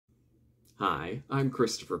Hi, I'm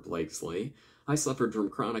Christopher Blakesley. I suffered from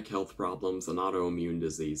chronic health problems and autoimmune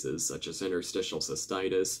diseases such as interstitial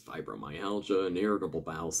cystitis, fibromyalgia, and irritable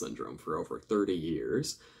bowel syndrome for over 30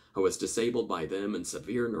 years. I was disabled by them and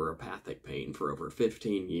severe neuropathic pain for over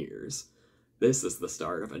 15 years. This is the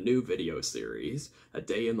start of a new video series, A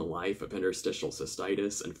Day in the Life of Interstitial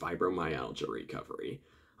Cystitis and Fibromyalgia Recovery.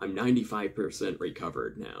 I'm 95%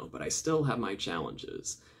 recovered now, but I still have my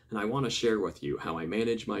challenges, and I want to share with you how I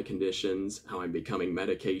manage my conditions, how I'm becoming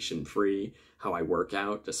medication-free, how I work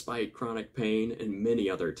out despite chronic pain, and many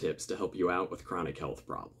other tips to help you out with chronic health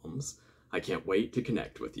problems. I can't wait to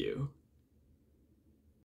connect with you.